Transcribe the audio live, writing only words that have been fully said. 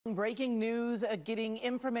Breaking news, getting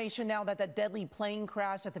information now about that deadly plane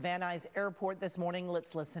crash at the Van Nuys airport this morning.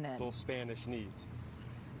 Let's listen in. Little Spanish needs.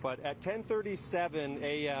 But at 10:37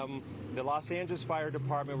 a.m., the Los Angeles Fire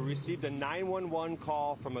Department received a 911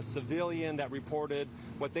 call from a civilian that reported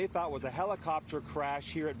what they thought was a helicopter crash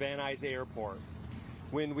here at Van Nuys Airport.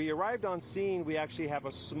 When we arrived on scene, we actually have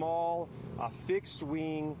a small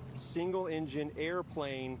fixed-wing, single-engine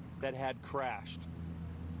airplane that had crashed.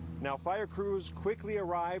 Now, fire crews quickly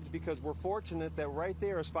arrived because we're fortunate that right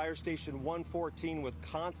there is Fire Station 114 with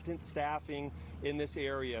constant staffing in this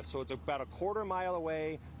area. So it's about a quarter-mile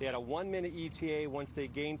away. They had a 1-minute ETA once they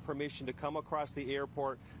gained permission to come across the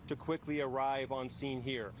airport to quickly arrive on scene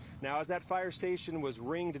here. Now, as that fire station was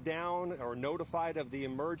ringed down or notified of the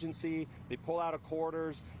emergency, they pull out of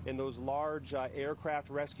quarters in those large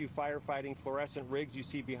aircraft rescue firefighting fluorescent rigs you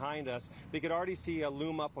see behind us. They could already see a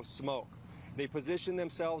loom up of smoke. They positioned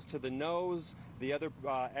themselves to the nose. The other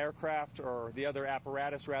aircraft, or the other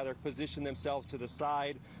apparatus rather, positioned themselves to the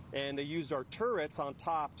side, and they used our turrets on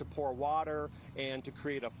top to pour water and to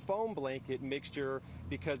create a foam blanket mixture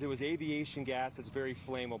because it was aviation gas. It's very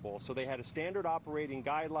flammable. So they had a standard operating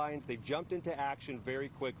guidelines. They jumped into action very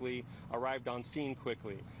quickly, arrived on scene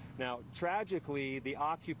quickly. Now, tragically, the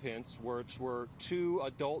occupants, which were 2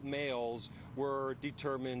 adult males, were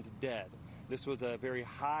determined dead. This was a very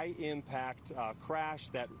high-impact crash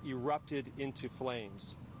that erupted into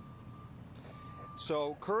flames.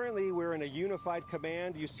 So currently, we're in a unified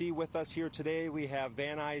command. You see with us here today, we have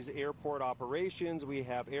Van Nuys Airport Operations. We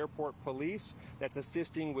have Airport Police that's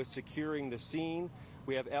assisting with securing the scene.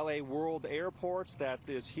 We have LA World Airports that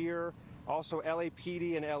is here. Also LA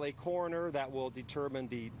PD and LA Coroner that will determine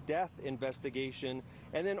the death investigation.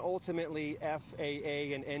 And then ultimately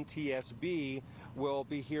FAA and NTSB will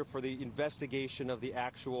be here for the investigation of the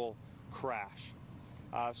actual crash.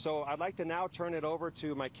 So I'd like to now turn it over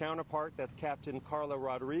to my counterpart, that's Captain Carla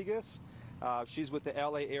Rodriguez. She's with the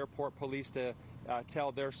LA Airport Police to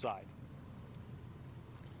tell their side.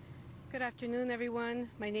 Good afternoon,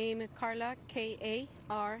 everyone. My name is Carla,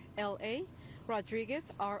 K-A-R-L-A,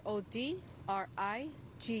 Rodriguez, R-O-D-R-I-G-U-E-Z.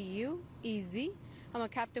 I'm a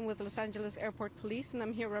captain with Los Angeles Airport Police, and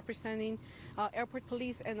I'm here representing Airport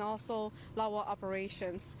Police and also LAWA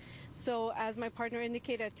operations. So as my partner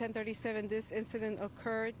indicated, at 10:37 this incident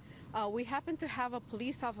occurred. We happened to have a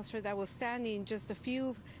police officer that was standing just a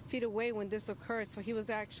few feet away when this occurred, so he was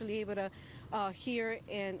actually able to hear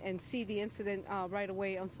and see the incident right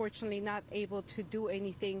away. Unfortunately, not able to do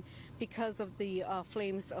anything because of the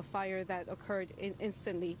flames of fire that occurred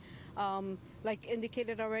instantly. Like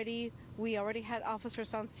indicated already, we already had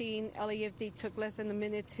officers on scene. LAFD took less than a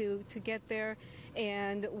minute to get there,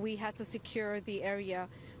 and we had to secure the area.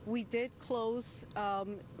 We did close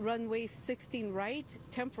runway 16 right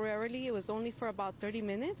temporarily. It was only for about 30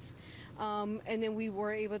 minutes. And then we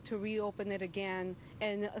were able to reopen it again,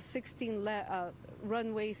 and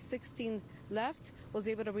runway 16 left was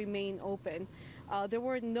able to remain open. There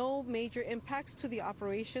were no major impacts to the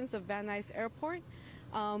operations of Van Nuys Airport.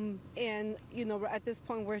 And, you know, at this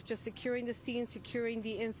point, we're just securing the scene, securing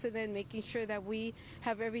the incident, making sure that we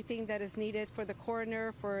have everything that is needed for the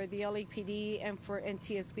coroner, for the LAPD, and for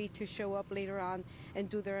NTSB to show up later on and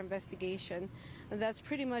do their investigation. And that's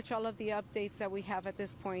pretty much all of the updates that we have at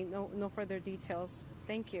this point. No further details.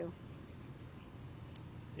 Thank you.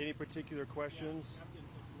 Any particular questions?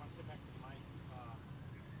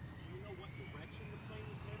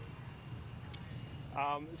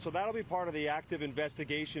 So that'll be part of the active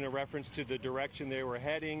investigation in reference to the direction they were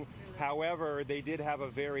heading. However, they did have a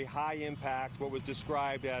very high impact, what was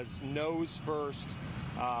described as nose first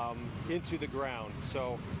into the ground.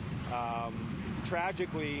 So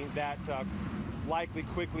tragically, that likely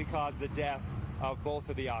quickly caused the death of both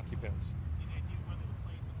of the occupants. Any idea whether the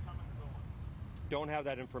plane was coming or going? Don't have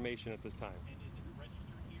that information at this time. And is it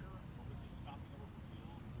registered here, or was it stopping over for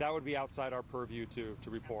fuel? That would be outside our purview to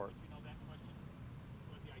report.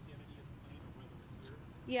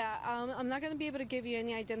 Yeah, I'm not going to be able to give you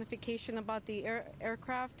any identification about the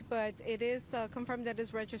aircraft, but it is confirmed that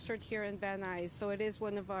it's registered here in Van Nuys, so it is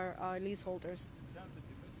one of our leaseholders. Captain,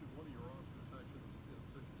 you mentioned one of your officers actually was in a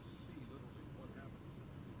position to see literally what happened.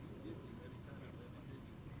 Did he give you any kind of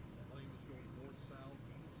indication the plane was going north-south,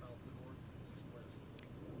 south to north, east-west,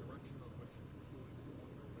 direction of which it was going to go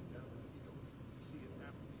up and down, and the ability to see it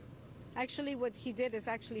after the impact? Actually, what he did is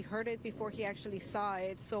actually heard it before he actually saw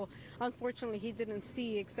it. So unfortunately, he didn't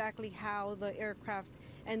see exactly how the aircraft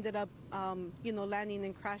ended up, landing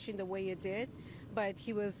and crashing the way it did. But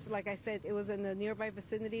he was, like I said, it was in the nearby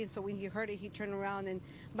vicinity. So when he heard it, he turned around, and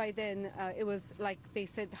by then it was, like they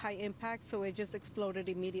said, high impact. So it just exploded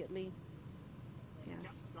immediately. Yeah.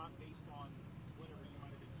 Scott, based on whatever you might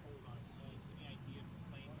have been told on scene, any idea if the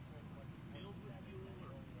plane was filled with fuel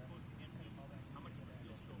or close to empty? How much of a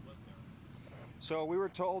fuel spill was there? So we were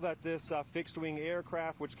told that this fixed-wing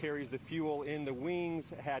aircraft, which carries the fuel in the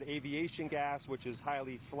wings, had aviation gas, which is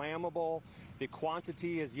highly flammable. The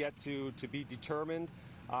quantity is yet to be determined.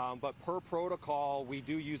 But per protocol, we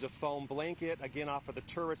do use a foam blanket, again, off of the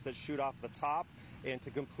turrets that shoot off the top, and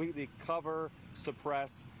to completely cover,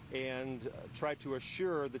 suppress, and try to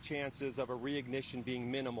assure the chances of a reignition being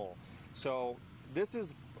minimal. So this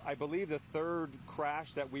is, I believe, the third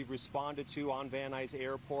crash that we've responded to on Van Nuys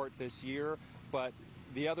Airport this year, but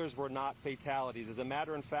the others were not fatalities. As a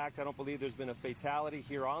matter of fact, I don't believe there's been a fatality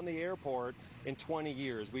here on the airport in 20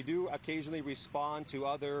 years. We do occasionally respond to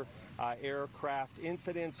other aircraft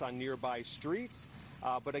incidents on nearby streets.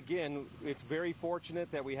 But again, it's very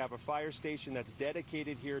fortunate that we have a fire station that's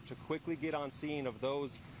dedicated here to quickly get on scene of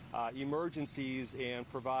those emergencies and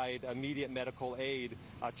provide immediate medical aid.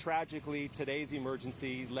 Tragically, today's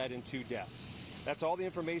emergency led in 2 deaths. That's all the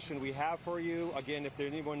information we have for you. Again, if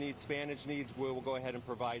anyone needs Spanish needs, we will go ahead and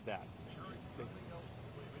provide that.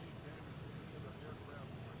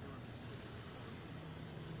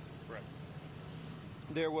 Correct.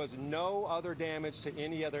 There was no other damage to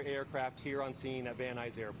any other aircraft here on scene at Van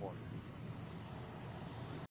Nuys Airport.